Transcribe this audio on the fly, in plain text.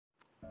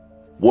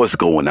What's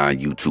going on,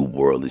 YouTube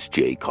world? It's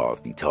Jay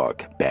Coffee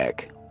Talk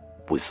back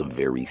with some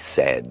very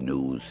sad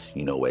news.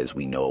 As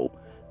we know,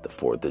 the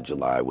 4th of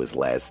July was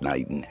last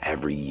night, and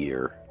every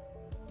year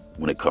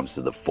when it comes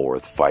to the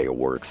 4th,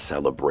 fireworks,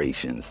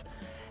 celebrations,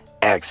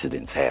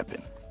 accidents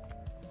happen.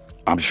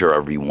 I'm sure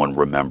everyone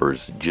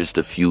remembers just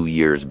a few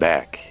years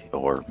back,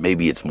 or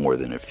maybe it's more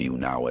than a few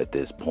now at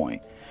this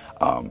point.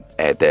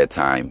 At that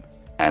time,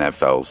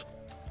 NFL's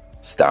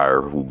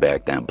star who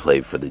back then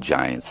played for the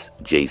Giants,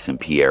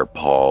 Pierre,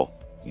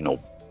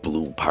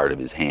 blew part of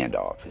his hand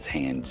off. His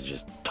hand's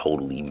just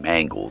totally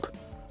mangled.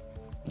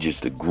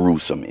 Just a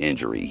gruesome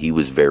injury. He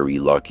was very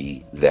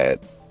lucky that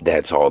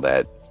that's all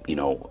that,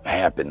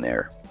 happened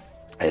there,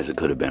 as it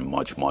could have been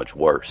much, much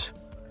worse.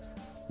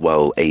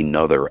 Well,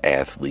 another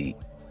athlete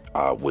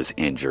was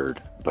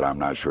injured, but I'm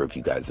not sure if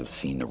you guys have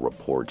seen the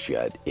reports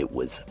yet. It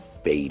was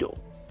fatal.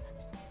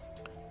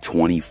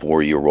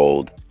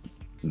 24-year-old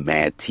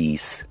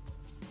Matiss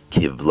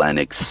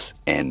Kivleniks,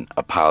 and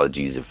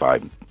apologies if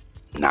I'm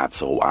not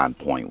so on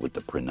point with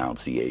the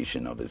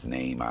pronunciation of his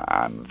name.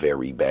 I'm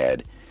very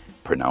bad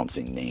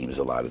pronouncing names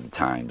a lot of the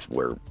times,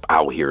 where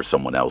I'll hear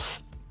someone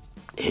else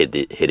hit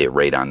it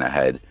right on the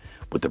head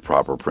with the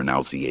proper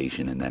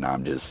pronunciation, and then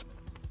I'm just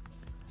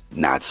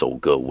not so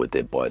good with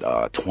it.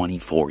 But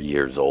 24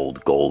 years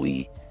old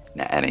goalie in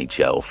the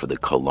NHL for the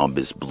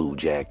Columbus Blue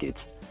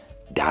Jackets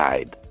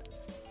died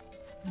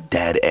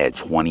dead at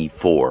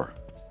 24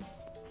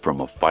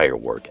 from a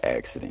firework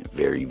accident.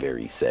 Very,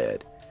 very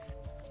sad.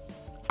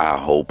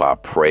 I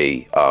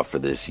pray for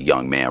this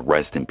young man.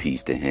 Rest in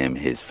peace to him,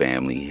 his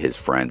family, his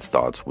friends,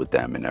 thoughts with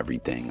them and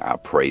everything. I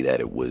pray that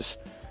it was,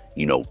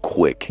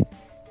 quick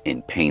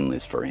and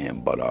painless for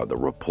him. But the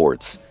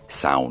reports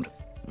sound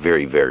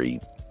very, very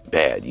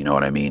bad. You know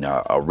what I mean?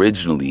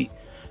 Originally,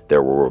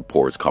 there were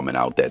reports coming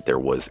out that there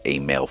was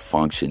a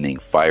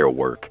malfunctioning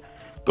firework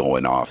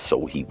going off.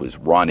 So he was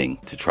running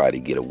to try to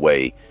get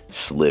away,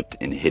 slipped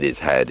and hit his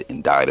head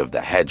and died of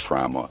the head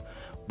trauma.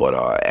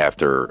 But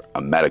after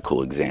a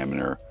medical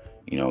examiner,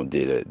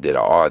 did an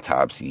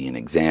autopsy and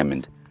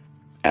examined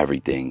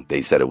everything,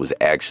 they said it was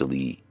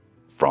actually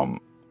from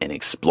an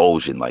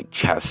explosion, like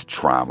chest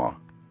trauma,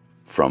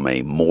 from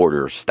a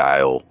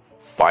mortar-style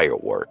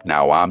firework.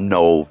 Now, I'm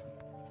no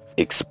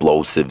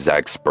explosives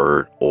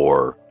expert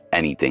or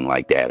anything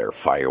like that, or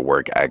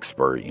firework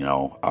expert,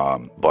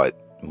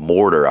 but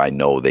mortar, I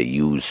know they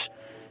use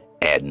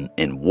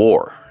in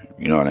war.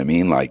 You know what I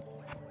mean? Like,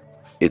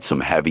 it's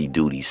some heavy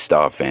duty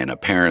stuff. And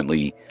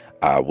apparently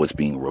what's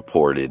being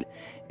reported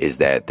is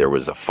that there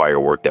was a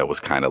firework that was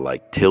kind of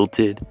like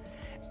tilted,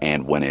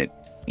 and when it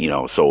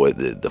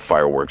the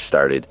fireworks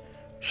started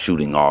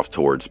shooting off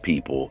towards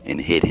people and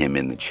hit him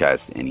in the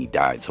chest, and he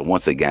died. So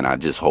once again, I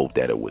just hope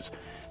that it was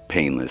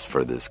painless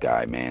for this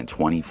guy, man.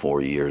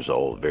 24 years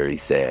old, very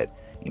sad,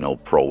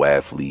 pro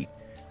athlete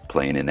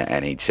playing in the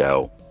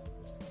NHL,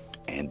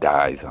 and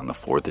dies on the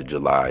 4th of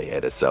July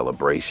at a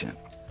celebration.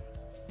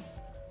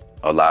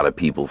 A lot of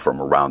people from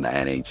around the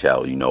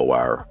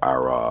NHL,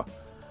 are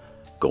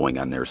going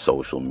on their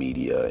social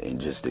media and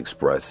just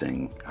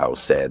expressing how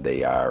sad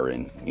they are.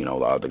 And,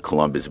 the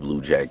Columbus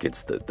Blue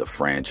Jackets, the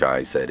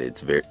franchise, said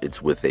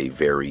it's with a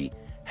very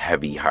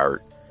heavy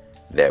heart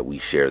that we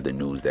share the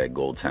news that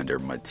goaltender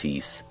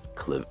Matiss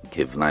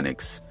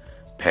Kivleniks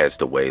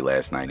passed away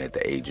last night at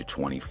the age of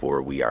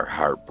 24. We are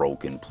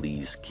heartbroken.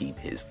 Please keep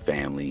his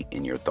family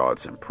in your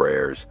thoughts and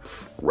prayers.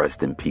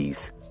 Rest in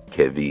peace,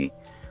 Kivy.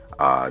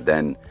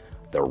 Then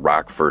the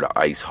Rockford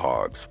Ice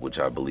Hogs, which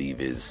I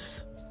believe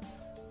is,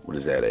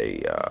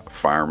 a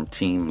farm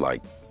team,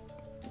 like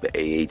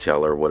the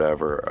AHL or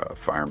whatever, a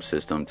farm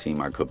system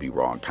team. I could be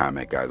wrong.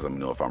 Comment, guys, let me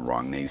know if I'm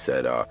wrong. They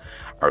said,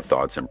 our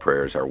thoughts and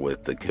prayers are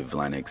with the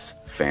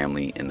Kivleniks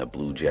family and the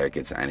Blue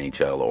Jackets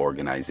NHL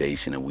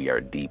organization, and we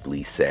are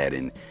deeply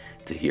saddened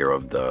to hear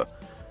of the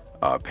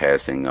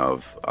passing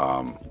of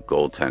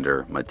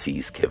goaltender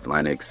Matiss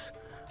Kivleniks.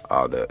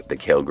 The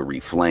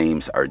Calgary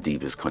Flames, our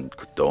deepest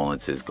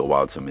condolences go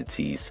out to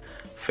Matiss,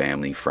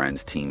 family,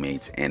 friends,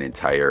 teammates, and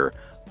entire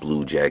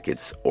Blue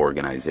Jackets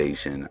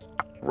organization.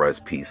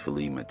 Rest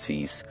peacefully,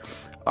 Matiss.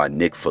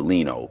 Nick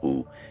Foligno,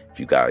 who, if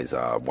you guys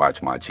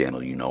watch my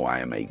channel, I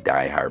am a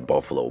diehard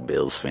Buffalo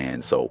Bills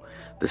fan. So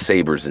the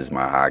Sabres is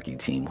my hockey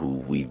team, who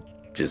we've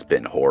just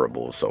been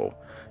horrible. So,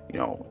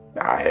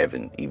 I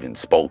haven't even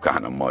spoke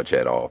on them much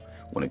at all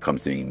when it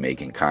comes to me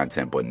making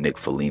content. But Nick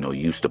Foligno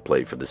used to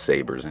play for the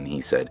Sabres, and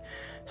he said,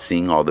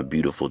 seeing all the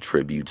beautiful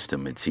tributes to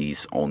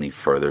Matiss only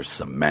further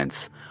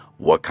cements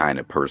what kind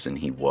of person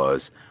he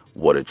was.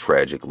 What a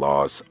tragic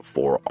loss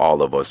for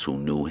all of us who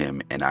knew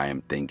him, and I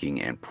am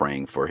thinking and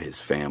praying for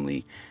his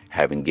family,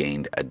 having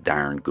gained a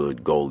darn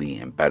good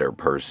goalie and better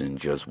person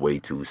just way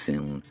too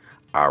soon.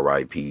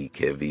 R.I.P.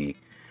 Kivy.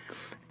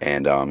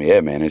 And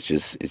yeah, man, it's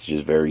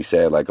just very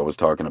sad. Like I was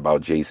talking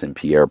about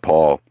Pierre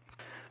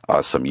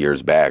some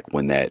years back,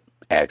 when that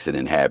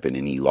accident happened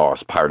and he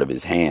lost part of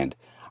his hand.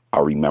 I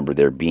remember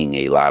there being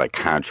a lot of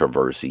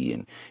controversy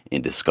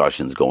and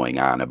discussions going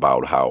on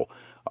about how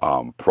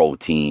pro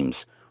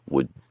teams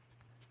would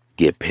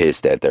get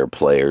pissed at their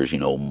players,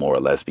 more or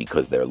less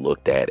because they're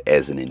looked at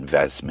as an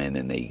investment,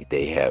 and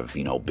they have,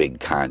 big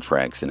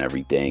contracts and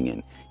everything.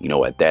 And,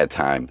 at that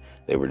time,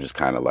 they were just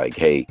kind of like,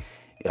 hey,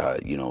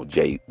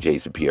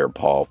 Jason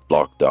Pierre-Paul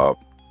fucked up.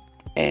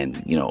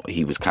 And,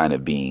 he was kind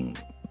of being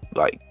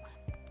like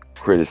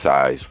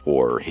criticized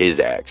for his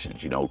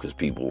actions, because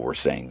people were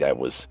saying that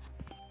was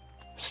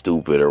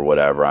stupid or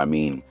whatever. I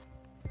mean,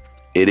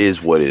 it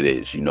is what it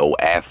is.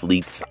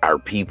 Athletes are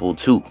people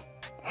too,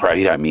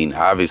 right? I mean,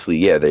 obviously,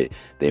 yeah,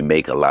 they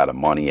make a lot of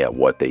money at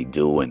what they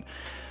do, and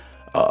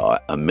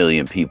a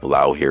million people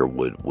out here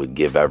would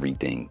give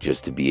everything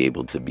just to be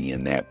able to be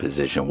in that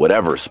position,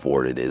 whatever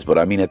sport it is. But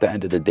I mean, at the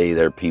end of the day,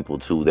 they're people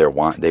too. They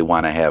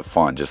want to have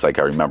fun. Just like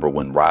I remember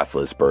when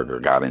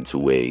Roethlisberger got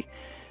into a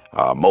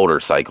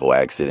motorcycle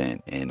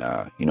accident, and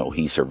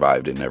he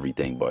survived and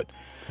everything. But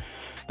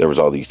there was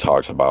all these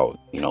talks about,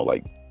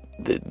 like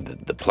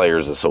the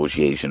Players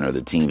Association or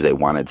the teams, they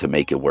wanted to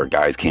make it where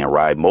guys can't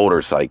ride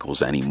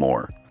motorcycles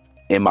anymore.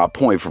 And my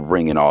point for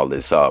bringing all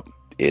this up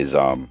is,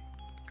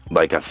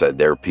 like I said,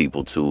 they're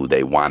people too.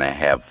 They want to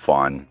have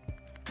fun.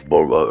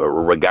 But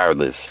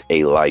regardless,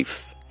 a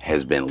life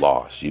has been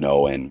lost,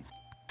 and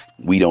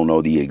we don't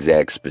know the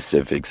exact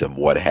specifics of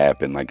what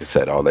happened. Like I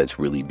said, all that's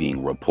really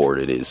being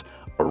reported is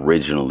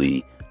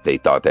originally they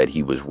thought that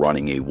he was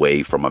running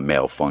away from a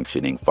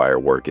malfunctioning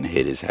firework and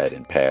hit his head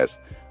and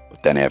passed.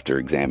 But then after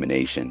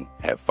examination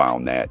have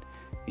found that,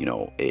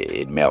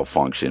 it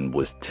malfunctioned,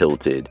 was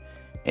tilted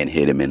and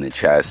hit him in the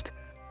chest.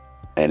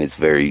 And it's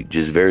very,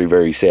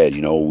 very sad.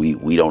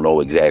 We don't know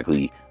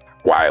exactly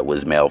why it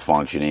was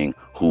malfunctioning,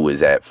 who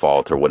is at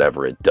fault or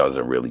whatever. It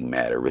doesn't really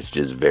matter. It's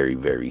just very,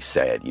 very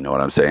sad. You know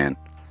what I'm saying?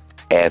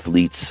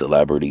 Athletes,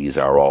 celebrities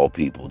are all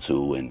people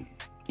too. And,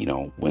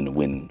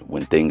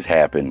 when things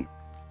happen,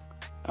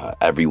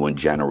 everyone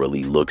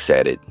generally looks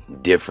at it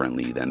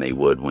differently than they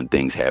would when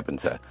things happen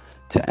to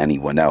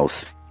anyone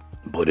else.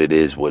 But it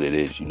is what it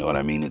is. You know what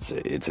I mean? It's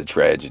a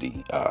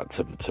tragedy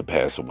to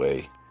pass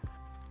away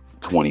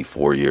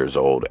 24 years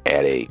old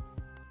at a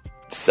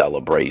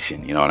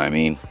celebration. You know what I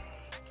mean?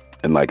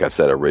 And like I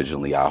said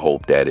originally, I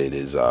hope that it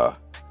is I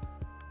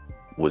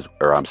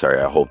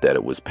hope that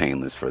it was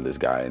painless for this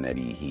guy and that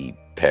he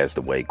passed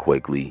away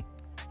quickly.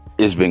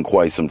 It's been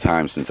quite some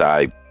time since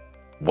I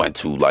went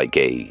to like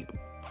a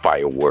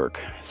firework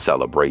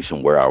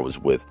celebration where I was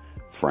with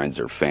friends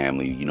or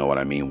family, you know what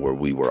I mean, where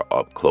we were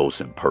up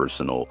close and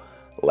personal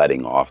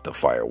letting off the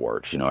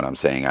fireworks. You know what I'm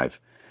saying? I've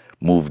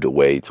moved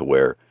away to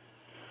where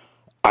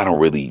I don't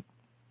really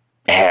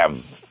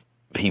have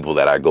people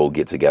that I go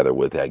get together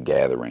with at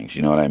gatherings,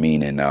 you know what I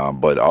mean?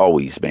 And but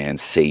always, man,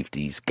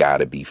 safety's got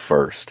to be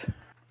first.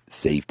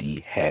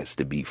 Safety has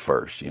to be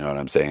first, you know what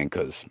I'm saying?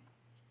 Because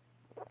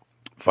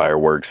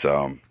fireworks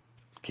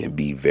can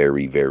be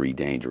very, very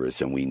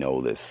dangerous, and we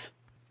know this.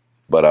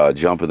 But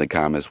jump in the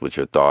comments with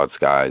your thoughts,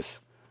 guys.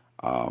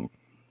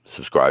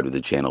 Subscribe to the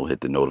channel.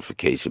 Hit the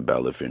notification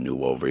bell if you're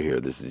new over here.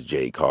 This is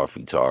Jay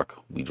Coffee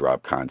Talk. We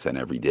drop content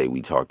every day.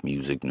 We talk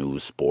music,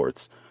 news,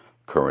 sports,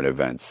 current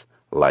events,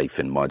 life,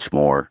 and much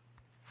more.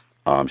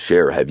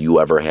 Share, have you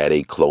ever had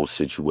a close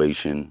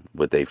situation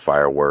with a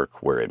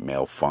firework where it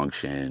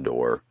malfunctioned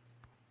or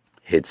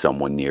hit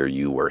someone near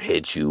you or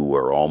hit you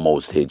or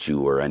almost hit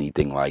you or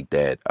anything like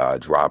that?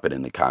 Drop it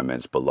in the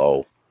comments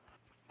below.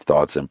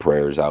 Thoughts and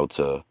prayers out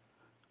to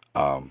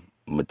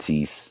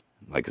Matiss,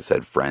 like I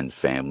said, friends,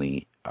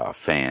 family,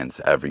 fans,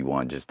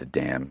 everyone. Just a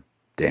damn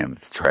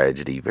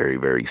tragedy. Very,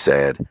 very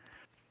sad.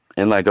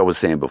 And like I was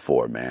saying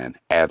before, man,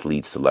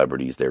 athletes,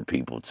 celebrities, they're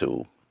people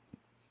too.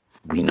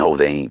 We know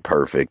they ain't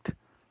perfect.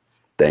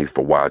 Thanks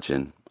for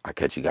watching. I'll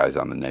catch you guys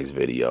on the next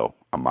video.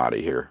 I'm out of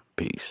here.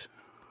 Peace.